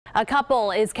A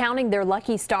couple is counting their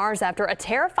lucky stars after a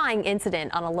terrifying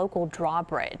incident on a local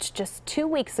drawbridge. Just 2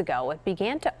 weeks ago, it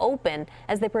began to open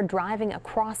as they were driving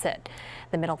across it.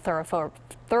 The middle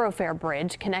thoroughfare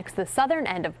bridge connects the southern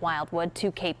end of Wildwood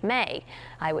to Cape May.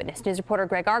 Eyewitness News reporter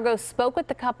Greg Argos spoke with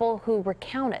the couple who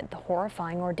recounted the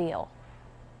horrifying ordeal.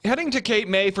 Heading to Cape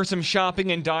May for some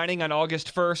shopping and dining on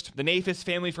August 1st, the Nafis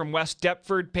family from West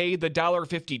Deptford paid the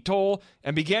 $1.50 toll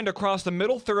and began to cross the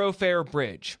middle thoroughfare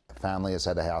bridge. The family has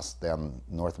had a house down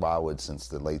North Wildwood since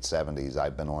the late 70s.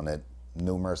 I've been on it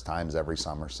numerous times every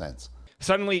summer since.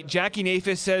 Suddenly, Jackie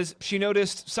Nafis says she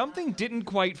noticed something didn't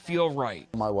quite feel right.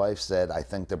 My wife said, "I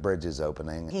think the bridge is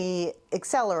opening." He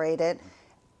accelerated,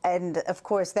 and of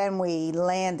course then we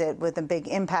landed with a big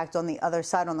impact on the other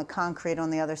side, on the concrete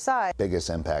on the other side. Biggest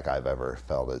impact I've ever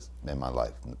felt in my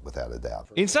life, without a doubt.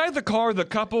 Inside the car, the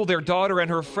couple, their daughter,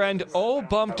 and her friend all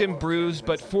bumped and bruised,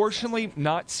 but fortunately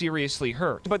not seriously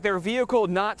hurt. But their vehicle,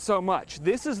 not so much.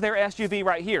 This is their SUV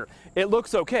right here. It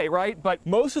looks okay, right? But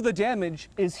most of the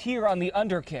damage is here on the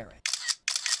undercarriage.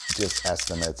 Just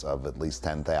estimates of at least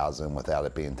 10,000 without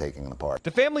it being taken apart.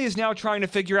 The family is now trying to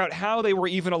figure out how they were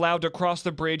even allowed to cross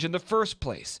the bridge in the first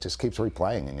place. Just keeps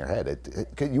replaying in your head.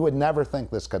 You would never think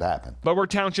this could happen. Lower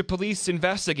Township Police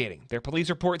investigating. Their police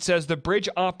report says the bridge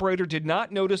operator did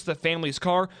not notice the family's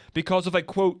car because of a,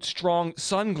 quote, strong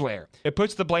sun glare. It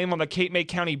puts the blame on the Cape May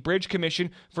County Bridge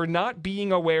Commission for not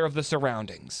being aware of the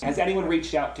surroundings. Has anyone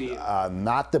reached out to you?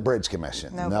 Not the Bridge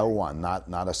Commission. Nope. No one.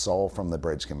 Not a soul from the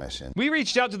Bridge Commission. We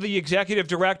reached out to the executive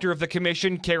director of the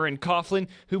commission, Karen Coughlin,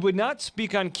 who would not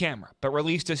speak on camera, but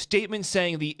released a statement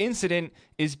saying the incident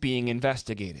is being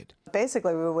investigated.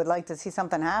 Basically, we would like to see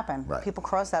something happen. Right. People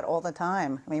cross that all the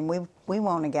time. I mean, we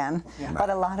won't again, but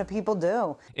a lot of people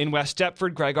do. In West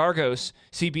Deptford, Greg Argos,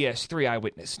 CBS 3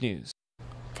 Eyewitness News.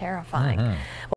 Terrifying.